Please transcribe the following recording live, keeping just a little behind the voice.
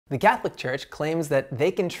The Catholic Church claims that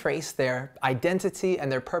they can trace their identity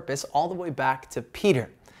and their purpose all the way back to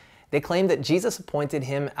Peter. They claim that Jesus appointed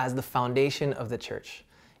him as the foundation of the church.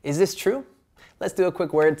 Is this true? Let's do a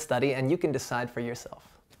quick word study and you can decide for yourself.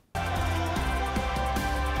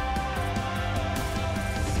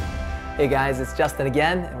 Hey guys, it's Justin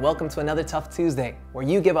again, and welcome to another Tough Tuesday, where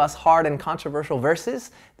you give us hard and controversial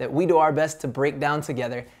verses that we do our best to break down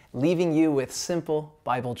together, leaving you with simple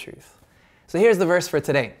Bible truth. So here's the verse for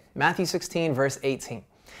today, Matthew 16, verse 18.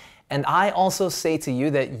 And I also say to you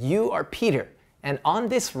that you are Peter, and on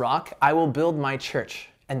this rock I will build my church,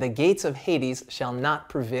 and the gates of Hades shall not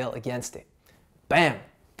prevail against it. Bam!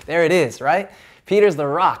 There it is, right? Peter's the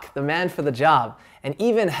rock, the man for the job, and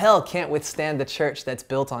even hell can't withstand the church that's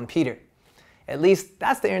built on Peter. At least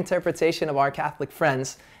that's their interpretation of our Catholic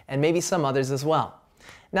friends, and maybe some others as well.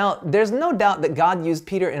 Now, there's no doubt that God used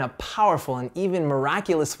Peter in a powerful and even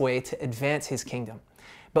miraculous way to advance his kingdom.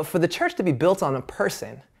 But for the church to be built on a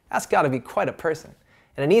person, that's got to be quite a person.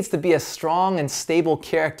 And it needs to be a strong and stable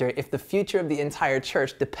character if the future of the entire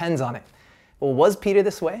church depends on it. Well, was Peter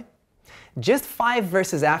this way? Just 5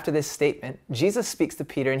 verses after this statement, Jesus speaks to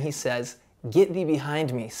Peter and he says, "Get thee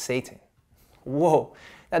behind me, Satan." Whoa,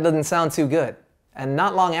 that doesn't sound too good. And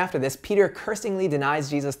not long after this, Peter cursingly denies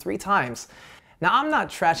Jesus 3 times. Now, I'm not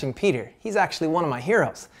trashing Peter. He's actually one of my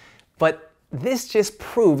heroes. But this just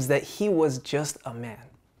proves that he was just a man.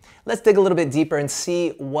 Let's dig a little bit deeper and see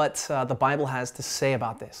what the Bible has to say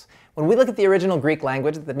about this. When we look at the original Greek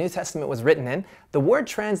language that the New Testament was written in, the word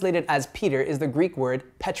translated as Peter is the Greek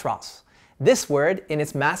word petros. This word, in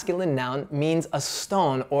its masculine noun, means a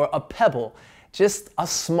stone or a pebble, just a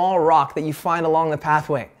small rock that you find along the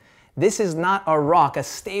pathway. This is not a rock, a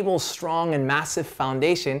stable, strong, and massive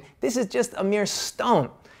foundation. This is just a mere stone.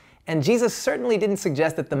 And Jesus certainly didn't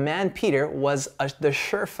suggest that the man Peter was the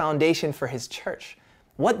sure foundation for his church.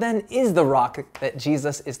 What then is the rock that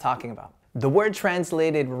Jesus is talking about? The word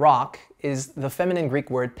translated rock is the feminine Greek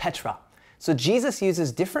word petra. So Jesus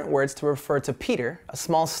uses different words to refer to Peter, a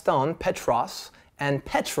small stone, petros, and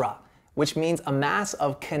petra, which means a mass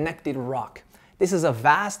of connected rock. This is a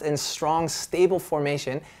vast and strong, stable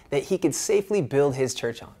formation that he could safely build his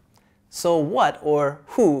church on. So what or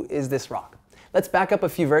who is this rock? Let's back up a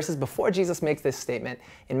few verses before Jesus makes this statement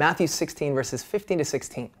in Matthew 16, verses 15 to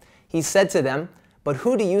 16. He said to them, "But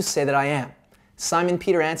who do you say that I am?" Simon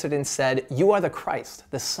Peter answered and said, "You are the Christ,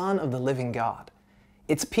 the Son of the living God."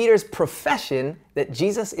 It's Peter's profession that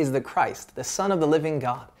Jesus is the Christ, the Son of the living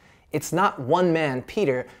God. It's not one man,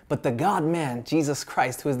 Peter, but the God-man, Jesus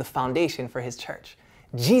Christ, who is the foundation for his church.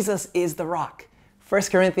 Jesus is the rock. 1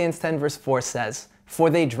 Corinthians 10 verse 4 says, "For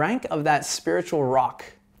they drank of that spiritual rock,"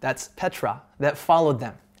 that's Petra, "that followed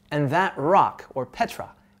them. And that rock, or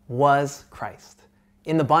Petra, was Christ."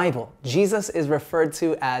 In the Bible, Jesus is referred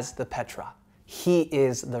to as the Petra. He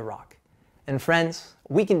is the rock. And friends,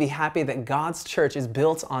 we can be happy that God's church is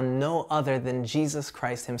built on no other than Jesus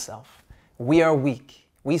Christ himself. We are weak.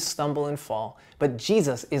 We stumble and fall, but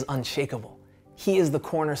Jesus is unshakable. He is the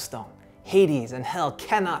cornerstone. Hades and hell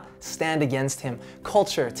cannot stand against him.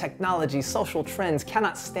 Culture, technology, social trends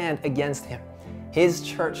cannot stand against him. His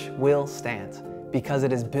church will stand because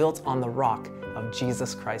it is built on the rock of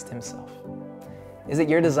Jesus Christ himself. Is it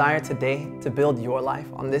your desire today to build your life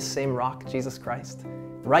on this same rock, Jesus Christ?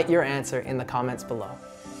 Write your answer in the comments below.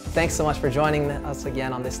 Thanks so much for joining us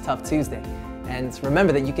again on this Tough Tuesday. And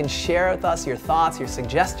remember that you can share with us your thoughts, your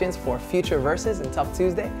suggestions for future verses in Tough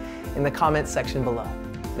Tuesday in the comments section below.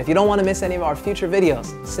 And if you don't want to miss any of our future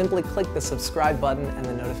videos, simply click the subscribe button and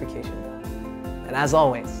the notification bell. And as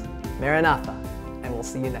always, Maranatha, and we'll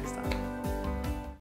see you next time.